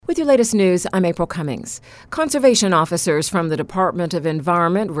your latest news, I'm April Cummings. Conservation officers from the Department of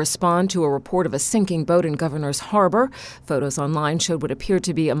Environment respond to a report of a sinking boat in Governor's Harbor. Photos online showed what appeared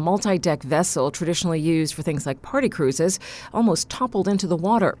to be a multi-deck vessel traditionally used for things like party cruises, almost toppled into the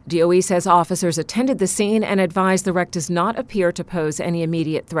water. DOE says officers attended the scene and advised the wreck does not appear to pose any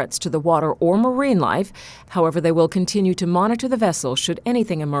immediate threats to the water or marine life. However, they will continue to monitor the vessel should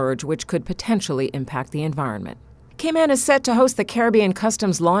anything emerge which could potentially impact the environment. Cayman is set to host the Caribbean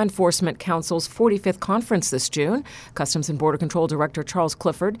Customs Law Enforcement Council's 45th conference this June. Customs and Border Control Director Charles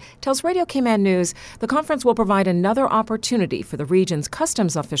Clifford tells Radio Cayman News the conference will provide another opportunity for the region's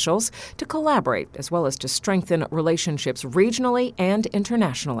customs officials to collaborate as well as to strengthen relationships regionally and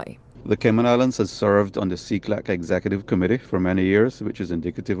internationally. The Cayman Islands has served on the CCLAC Executive Committee for many years, which is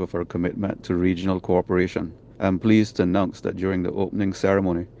indicative of our commitment to regional cooperation. I'm pleased to announce that during the opening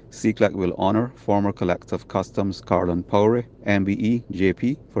ceremony, CCLAC will honor former Collector of Customs Carlin Powry, MBE,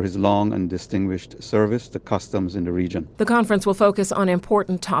 JP, for his long and distinguished service to customs in the region. The conference will focus on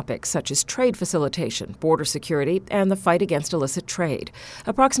important topics such as trade facilitation, border security, and the fight against illicit trade.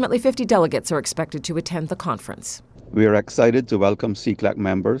 Approximately 50 delegates are expected to attend the conference. We are excited to welcome CCLAC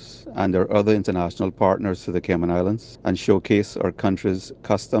members and our other international partners to the Cayman Islands and showcase our country's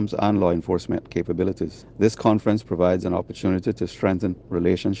customs and law enforcement capabilities. This conference provides an opportunity to strengthen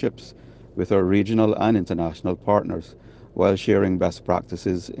relationships with our regional and international partners while sharing best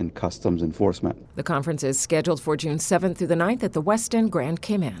practices in customs enforcement. The conference is scheduled for June 7th through the 9th at the Westin Grand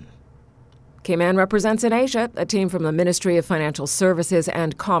Cayman. Cayman represents in Asia a team from the Ministry of Financial Services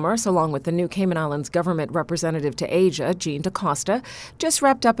and Commerce, along with the new Cayman Islands government representative to Asia, Jean DaCosta, just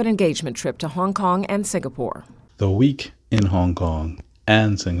wrapped up an engagement trip to Hong Kong and Singapore. The week in Hong Kong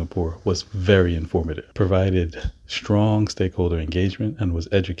and Singapore was very informative, provided strong stakeholder engagement, and was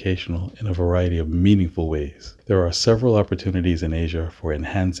educational in a variety of meaningful ways. There are several opportunities in Asia for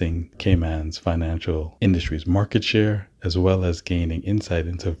enhancing Cayman's financial industry's market share, as well as gaining insight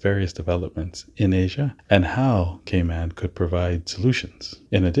into various developments in Asia and how Cayman could provide solutions.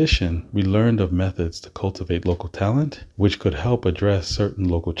 In addition, we learned of methods to cultivate local talent, which could help address certain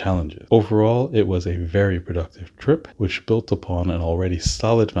local challenges. Overall, it was a very productive trip, which built upon an already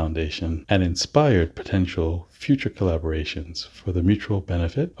solid foundation and inspired potential future collaborations for the mutual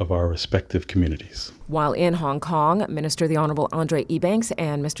benefit of our respective communities. While in Hong Kong, Minister the Honorable Andre Ebanks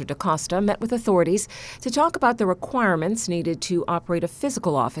and Mr. DaCosta met with authorities to talk about the requirements needed to operate a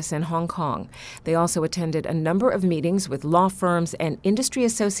physical office in Hong Kong. They also attended a number of meetings with law firms and industry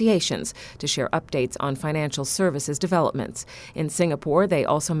associations to share updates on financial services developments. In Singapore, they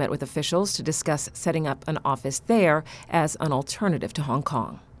also met with officials to discuss setting up an office there as an alternative to Hong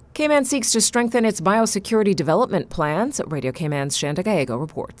Kong. Cayman seeks to strengthen its biosecurity development plans. Radio Cayman's Shanda Gallego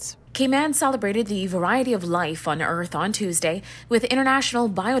reports. Cayman celebrated the variety of life on Earth on Tuesday with International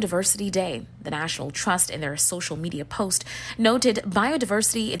Biodiversity Day. The National Trust, in their social media post, noted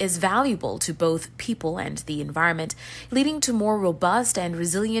biodiversity is valuable to both people and the environment, leading to more robust and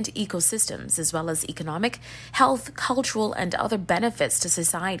resilient ecosystems, as well as economic, health, cultural, and other benefits to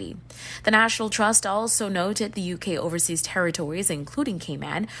society. The National Trust also noted the UK overseas territories, including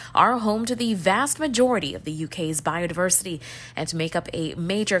Cayman, are home to the vast majority of the UK's biodiversity and make up a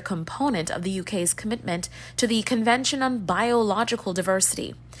major component of the UK's commitment to the Convention on Biological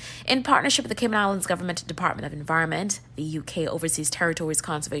Diversity. In partnership with the Cayman Islands Government Department of Environment, the UK Overseas Territories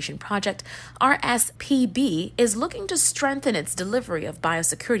Conservation Project, RSPB, is looking to strengthen its delivery of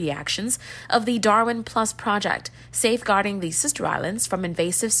biosecurity actions of the Darwin Plus project, safeguarding the sister islands from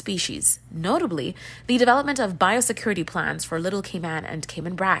invasive species, notably the development of biosecurity plans for Little Cayman and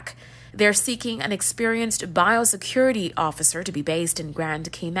Cayman Brac. They're seeking an experienced biosecurity officer to be based in Grand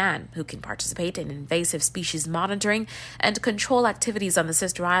Cayman, who can participate in invasive species monitoring and control activities on the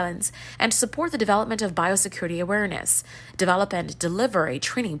sister islands, and support the development of biosecurity awareness, develop and deliver a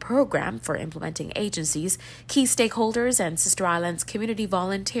training program for implementing agencies, key stakeholders, and sister islands community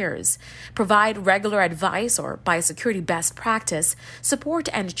volunteers, provide regular advice or biosecurity best practice, support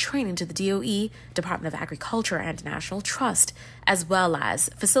and training to the DOE, Department of Agriculture, and National Trust, as well as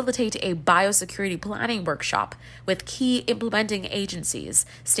facilitate a biosecurity planning workshop with key implementing agencies,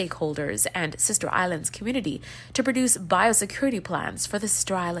 stakeholders, and Sister Islands community to produce biosecurity plans for the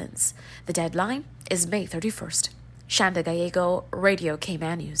Sister Islands. The deadline is May 31st. Shanda Gallego, Radio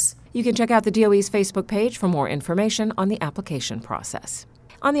Cayman News. You can check out the DOE's Facebook page for more information on the application process.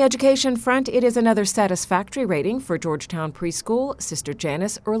 On the education front, it is another satisfactory rating for Georgetown Preschool, Sister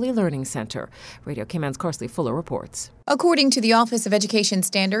Janice Early Learning Center. Radio Cayman's Carsley Fuller reports. According to the Office of Education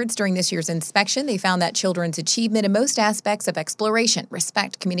Standards, during this year's inspection, they found that children's achievement in most aspects of exploration,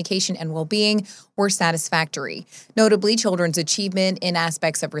 respect, communication, and well-being were satisfactory. Notably, children's achievement in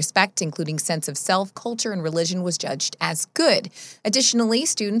aspects of respect, including sense of self, culture, and religion, was judged as good. Additionally,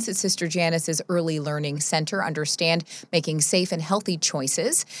 students at Sister Janice's Early Learning Center understand making safe and healthy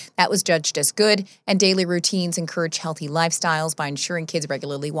choices. That was judged as good, and daily routines encourage healthy lifestyles by ensuring kids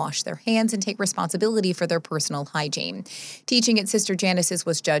regularly wash their hands and take responsibility for their personal hygiene. Teaching at Sister Janice's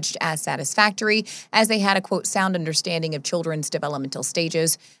was judged as satisfactory, as they had a, quote, sound understanding of children's developmental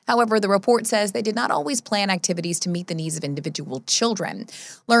stages. However, the report says they did not always plan activities to meet the needs of individual children.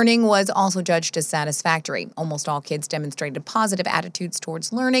 Learning was also judged as satisfactory. Almost all kids demonstrated positive attitudes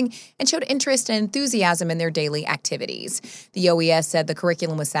towards learning and showed interest and enthusiasm in their daily activities. The OES said the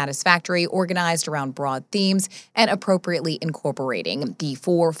curriculum was satisfactory, organized around broad themes, and appropriately incorporating the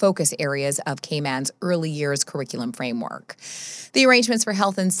 4 focus areas of Cayman's early years curriculum framework. The arrangements for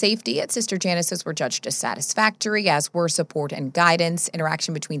health and safety at Sister Janice's were judged as satisfactory, as were support and guidance.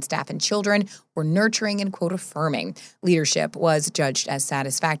 Interaction between staff and children were nurturing and, quote, affirming. Leadership was judged as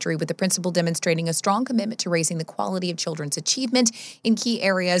satisfactory, with the principal demonstrating a strong commitment to raising the quality of children's achievement in key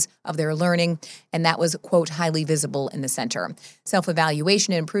areas of their learning, and that was, quote, highly visible in the center.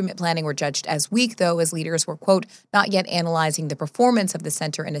 Self-evaluation and improvement planning were judged as weak, though, as leaders were, quote, not yet analyzing the performance of the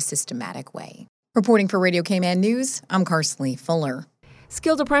center in a systematic way. Reporting for Radio Cayman News, I'm Karsley Fuller.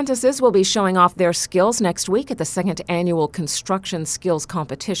 Skilled apprentices will be showing off their skills next week at the 2nd Annual Construction Skills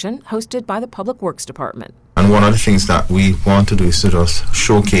Competition hosted by the Public Works Department. And one of the things that we want to do is to just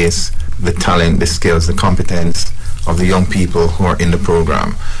showcase the talent, the skills, the competence of the young people who are in the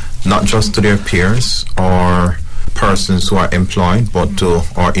program, not just to their peers or persons who are employed, but to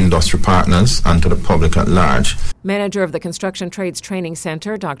our industry partners and to the public at large. Manager of the Construction Trades Training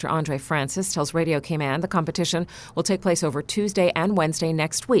Center, Dr. Andre Francis, tells Radio Cayman the competition will take place over Tuesday and Wednesday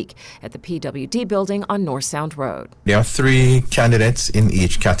next week at the PWD building on North Sound Road. There are 3 candidates in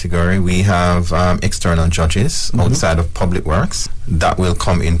each category. We have external judges outside of Public Works that will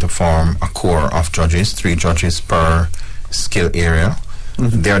come in to form a core of judges, 3 judges per skill area.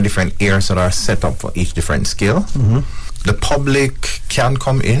 There are different areas that are set up for each different skill. The public can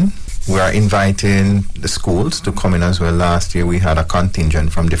come in. We are inviting the schools to come in as well. Last year we had a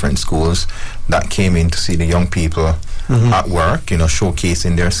contingent from different schools that came in to see the young people at work,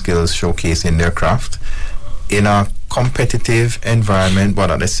 showcasing their skills, showcasing their craft in a competitive environment, but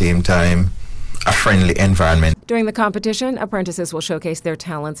at the same time a friendly environment. During the competition, apprentices will showcase their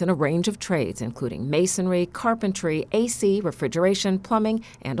talents in a range of trades, including masonry, carpentry, AC, refrigeration, plumbing,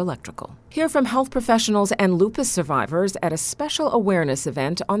 and electrical. Hear from health professionals and lupus survivors at a special awareness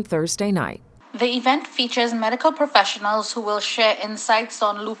event on Thursday night. The event features medical professionals who will share insights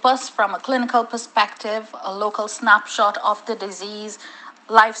on lupus from a clinical perspective, a local snapshot of the disease,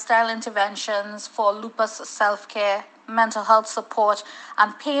 lifestyle interventions for lupus self-care, mental health support,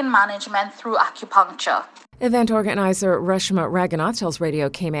 and pain management through acupuncture. Event organizer Reshma Raghunath tells Radio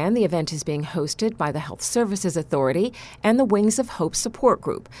Cayman the event is being hosted by the Health Services Authority and the Wings of Hope Support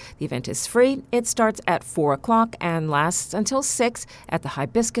Group. The event is free. It starts at 4 o'clock and lasts until 6 at the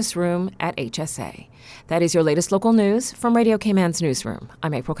Hibiscus Room at HSA. That is your latest local news from Radio Cayman's newsroom.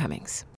 I'm April Cummings.